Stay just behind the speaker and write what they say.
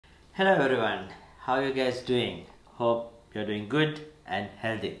Hello everyone, how are you guys doing? Hope you're doing good and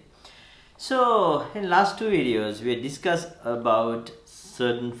healthy. So in last two videos we discussed about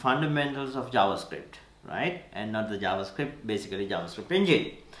certain fundamentals of JavaScript, right? And not the JavaScript, basically JavaScript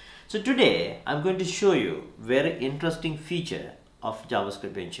engine. So today I'm going to show you very interesting feature of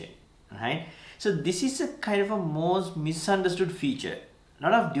JavaScript engine, right? So this is a kind of a most misunderstood feature. A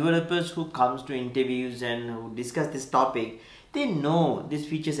lot of developers who comes to interviews and who discuss this topic, they know these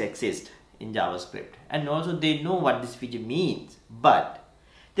features exist in JavaScript and also they know what this feature means, but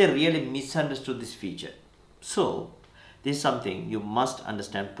they really misunderstood this feature. So this is something you must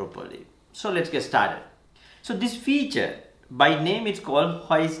understand properly. So let's get started. So this feature, by name it's called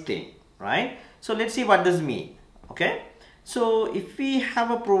hoisting, right? So let's see what this means. Okay, so if we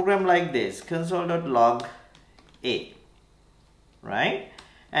have a program like this, console.log a, right,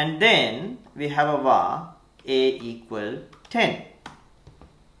 and then we have a var a equal 10.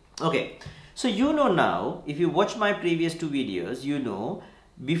 Okay, so you know now, if you watch my previous two videos, you know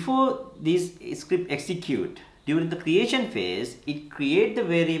before this script execute, during the creation phase, it create the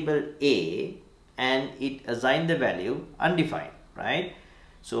variable a and it assign the value undefined, right?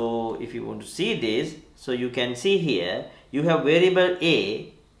 So if you want to see this, so you can see here you have variable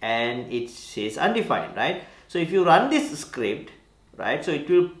a and it says undefined, right? So if you run this script, right, so it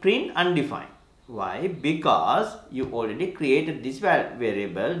will print undefined. Why? Because you already created this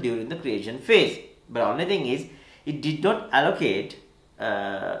variable during the creation phase, but only thing is it did not allocate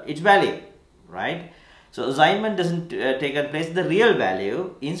its value, right? So assignment doesn't take place the real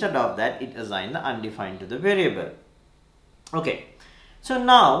value. Instead of that, it assigns the undefined to the variable. Okay, so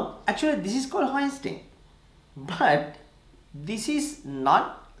now actually this is called hoisting, but this is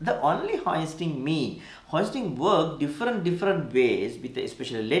not the only hoisting mean. Hoisting work different ways with the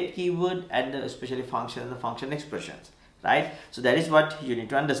especially let keyword and the especially function and the function expressions, right? So that is what you need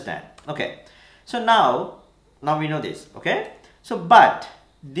to understand. Okay, so now we know this. Okay, so but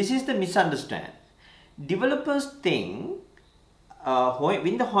this is the misunderstand. Developers think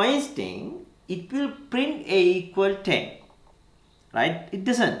in the hoisting it will print a equal 10, right? It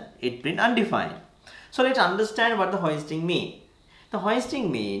doesn't. It print undefined. So let's understand what the hoisting mean. The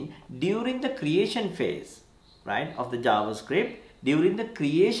hoisting mean during the creation phase, right, of the JavaScript, during the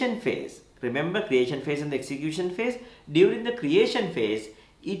creation phase, remember creation phase and the execution phase, during the creation phase,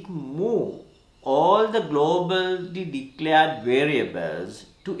 it move all the globally declared variables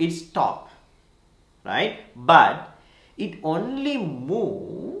to its top, right? But it only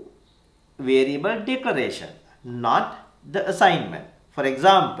move variable declaration, not the assignment. For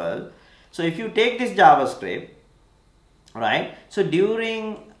example, so if you take this JavaScript, right, so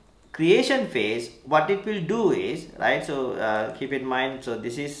during creation phase what it will do is, right, so keep in mind, so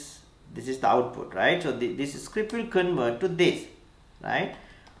this is the output, right? So this script will convert to this, right,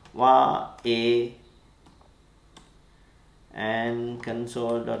 var a and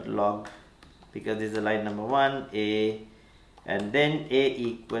console.log, because this is the line number 1 a and then a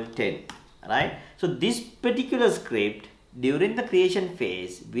equal 10, right? So this particular script during the creation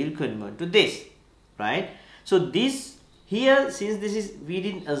phase will convert to this, right? So this here, since this is, we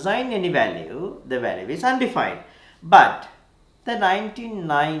didn't assign any value, the value is undefined. But the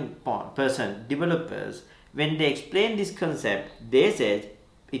 99% developers, when they explain this concept, they said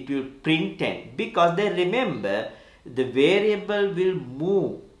it will print 10 because they remember the variable will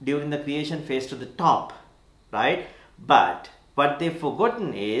move during the creation phase to the top, right? But what they've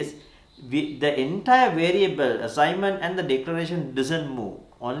forgotten is the entire variable assignment and the declaration doesn't move.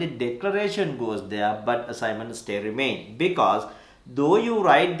 Only declaration goes there, but assignment stay remain, because though you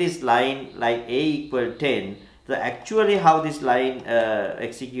write this line like a equal 10, the actually how this line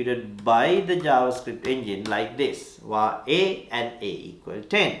executed by the JavaScript engine like this, var a and a equal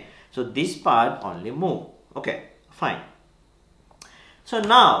 10. So this part only move. Okay, fine. So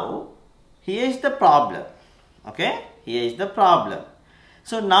now here is the problem. Okay, here is the problem.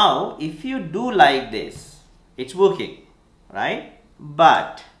 So now if you do like this, it's working, right?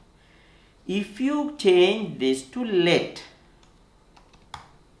 But if you change this to let,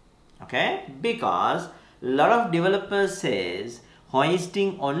 okay, because a lot of developers says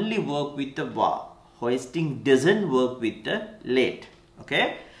hoisting only work with the var, hoisting doesn't work with the let.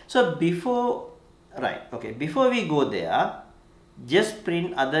 Okay, so before, right, okay, before we go there, just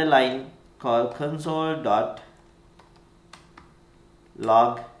print other line called console.log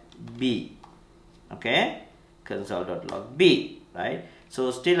b. Okay, console.log b, right?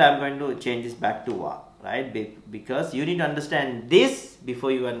 So still I'm going to change this back to var, right? Because you need to understand this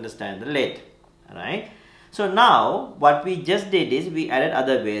before you understand the let, right? So now what we just did is we added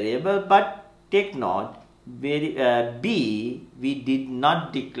other variable, but take note, B we did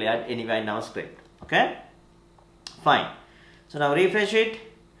not declare anywhere in our script. Okay, fine. So now refresh it.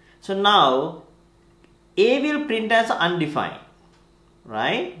 So now A will print as undefined,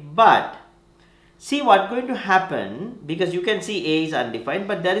 right? But see what going to happen, because you can see A is undefined,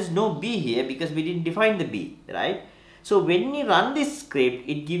 but there is no B here because we didn't define the B, right? So when you run this script,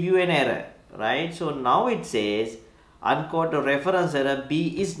 it gives you an error, right? So now it says unquote reference error,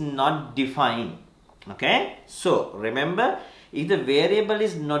 B is not defined. Okay, so remember, if the variable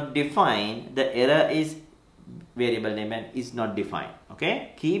is not defined, the error is variable name and is not defined.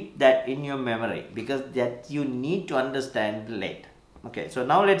 Okay, keep that in your memory because that you need to understand the let. Okay, so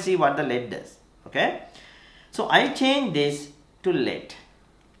now let's see what the let does. Okay, so I change this to let.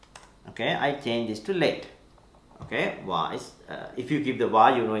 Okay, I change this to let. Okay, why? If you give the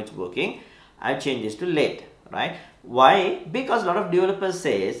why, you know it's working. I change this to let, right? Why? Because a lot of developers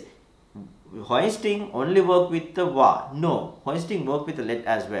says hoisting only work with the var. No, hoisting work with the let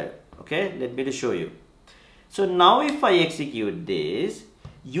as well. Okay, let me to show you. So now if I execute this,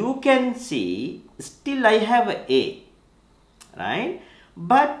 you can see still I have A, right?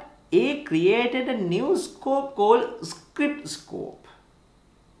 But A created a new scope called script scope,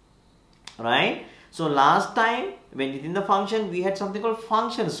 right? So last time when within the function we had something called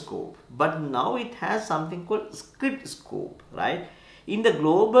function scope, but now it has something called script scope, right? In the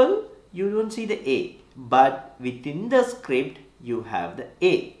global you don't see the A, but within the script you have the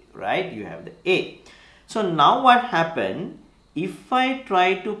A, right? You have the A. So now what happened, if I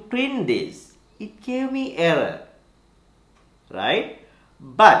try to print this, it gave me error, right?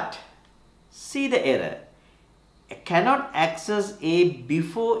 But see the error, I cannot access A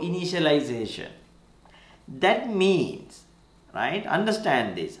before initialization. That means, right,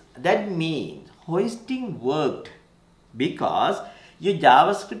 understand this, that means hoisting worked because your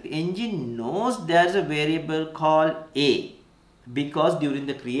JavaScript engine knows there's a variable called A, because during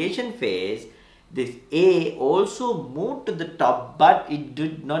the creation phase this A also moved to the top, but it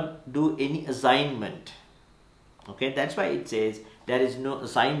did not do any assignment. Okay, that's why it says there is no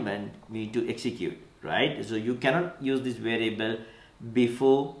assignment we need to execute, right? So you cannot use this variable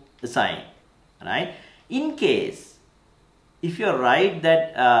before assign, right? In case if you write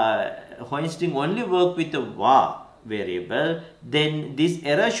that hoisting only work with the var variable, then this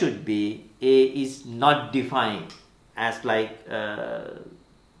error should be A is not defined, as like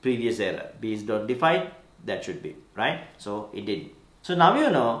previous error, B is not defined, that should be, right? So it didn't. So now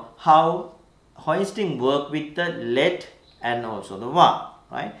you know how hoisting work with the let and also the var,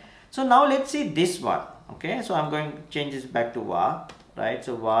 right? So now let's see this one. Okay, so I'm going to change this back to var, right?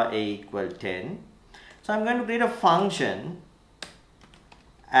 So var A equal 10. So I'm going to create a function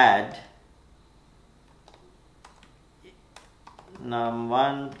add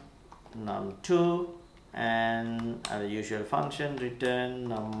num1 num2 and our usual function return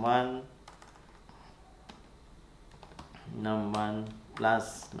num1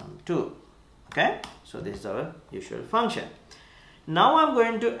 plus num2. Okay, so this is our usual function. Now I'm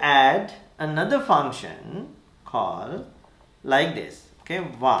going to add another function called like this. Okay,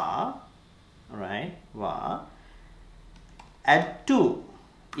 var, right, var add 2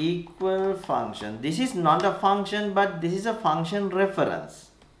 equal function. This is not a function, but this is a function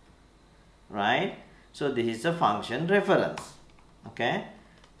reference, right? So this is a function reference. Okay,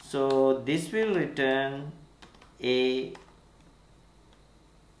 so this will return A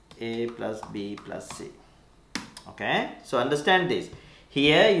plus B plus C. Okay, so understand this.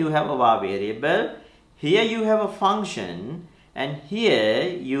 Here you have a var variable, here you have a function, and here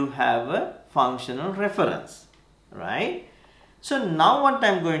you have a functional reference, right? So now what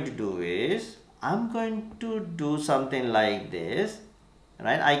I'm going to do is I'm going to do something like this,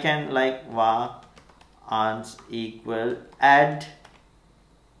 right? I can like var ans equal add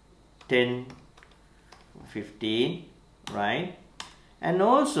 10 15, right? And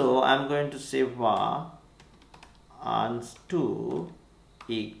also I'm going to say var ans 2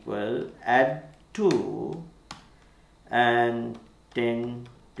 equal add 2 and 10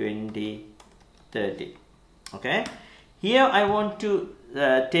 20 30. Okay, here I want to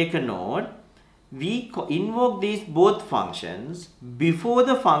take a note. We invoke these both functions before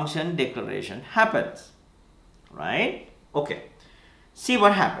the function declaration happens, right? Okay, see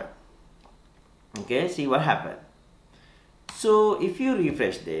what happened. Okay, see what happened. So if you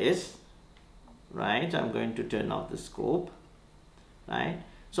refresh this, right, I'm going to turn off the scope, right?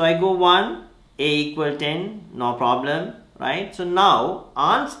 So I go 1, A equal 10, no problem, right? So now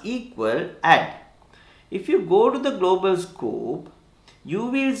ans equal add. If you go to the global scope, you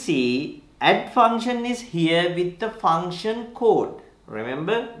will see add function is here with the function code.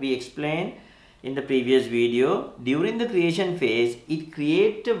 Remember we explained in the previous video, during the creation phase, it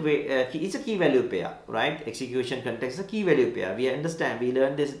creates it's a key value pair, right? Execution context is a key value pair. We learned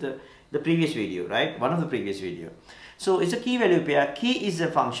this in the previous video, right? One of the previous video. So it's a key value pair. Key is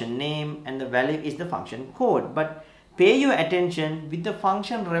a function name and the value is the function code. But pay your attention with the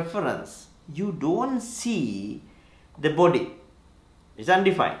function reference. You don't see the body. It's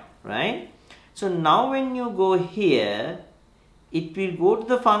undefined, right? So now when you go here, it will go to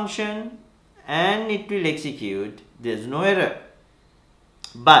the function and it will execute. There's no error.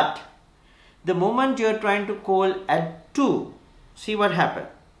 But the moment you are trying to call add to, see what happened.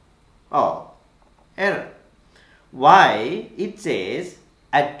 Oh, error. Why? It says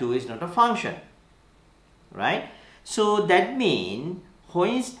add to is not a function, right? So that means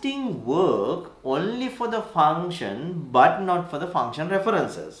hoisting work only for the function but not for the function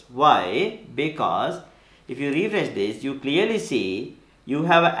references. Why? Because if you refresh this, you clearly see you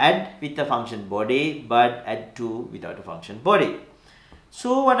have add with the function body but add to without a function body.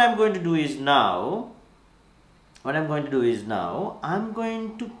 So what I'm going to do is now, I'm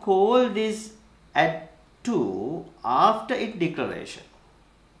going to call this add to after its declaration,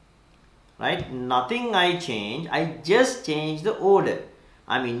 right? Nothing I change, I just change the order.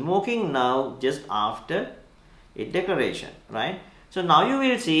 I'm invoking now just after its declaration, right? So now you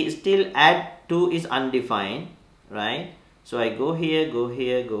will see still add to is undefined, right? So I go here,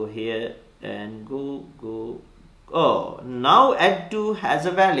 and go. Oh, now add to has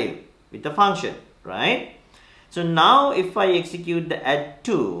a value with the function, right? So now if I execute the add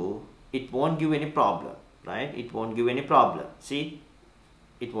to, it won't give any problem, right? It won't give any problem. See,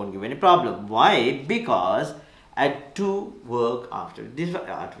 it won't give any problem. Why? Because add to work after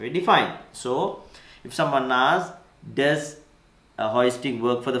we define. So if someone asks, does hoisting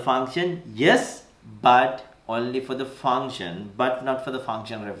work for the function? Yes, but only for the function, but not for the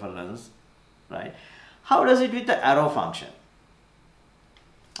function reference, right? How does it with the arrow function?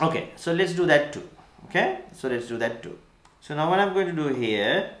 Okay, so let's do that too. Okay, so let's do that too. So now what I'm going to do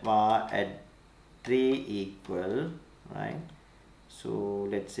here, var add 3 equal, right? So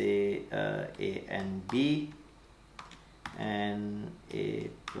let's say a and b and a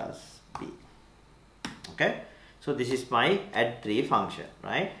plus b. Okay, so this is my add 3 function,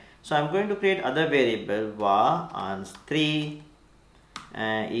 right? So I'm going to create other variable var ans 3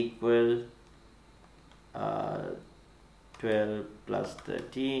 equal 12 plus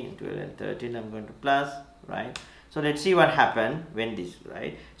 13, 12 and 13 I'm going to plus, right? So let's see what happened when this,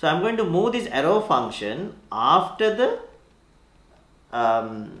 right? So I'm going to move this arrow function after the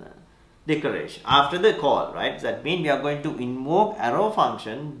declaration, after the call, right? So that means we are going to invoke arrow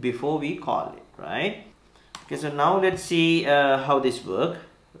function before we call it, right? Okay, so now let's see how this works,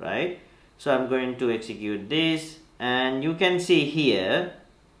 right? So I'm going to execute this and you can see here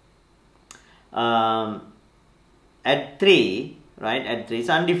add 3, right? Add 3 is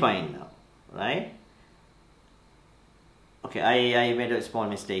undefined now, right? Okay, I made a small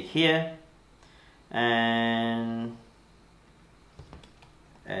mistake here and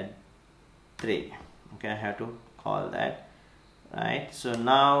add 3. Okay, I have to call that, right? So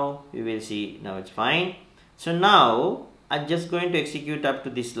now we will see, now it's fine. So now I'm just going to execute up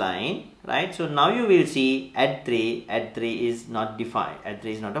to this line, right? So now you will see add 3 is not defined, add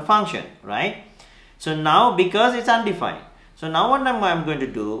 3 is not a function, right? So now because it's undefined, so now what I'm going to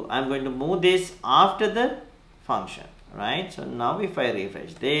do, I'm going to move this after the function, right? So now if I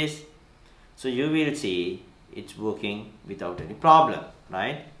refresh this, so you will see it's working without any problem,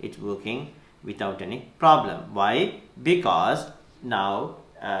 right? It's working without any problem. Why? Because now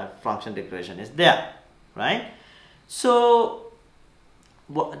function declaration is there, right? So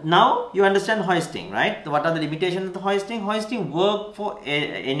now you understand hoisting, right? What are the limitations of the hoisting? Hoisting work for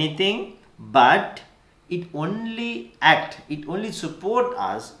anything, but it only support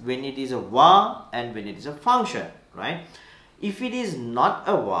us when it is a var and when it is a function, right? If it is not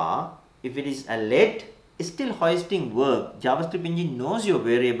a var, if it is a let, still hoisting work. JavaScript engine knows your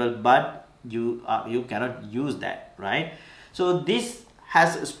variable, but you cannot use that, right? So this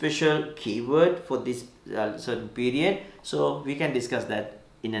has a special keyword for this certain period, so we can discuss that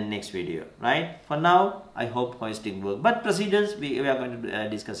in the next video, right? For now, I hope hoisting work, but precedence we are going to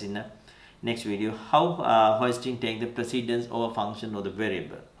discuss in the next video, how hoisting take the precedence over function or the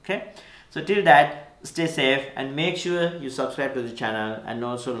variable. Okay, so till that, stay safe and make sure you subscribe to the channel and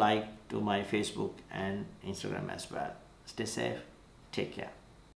also like to my Facebook and Instagram as well. Stay safe, take care.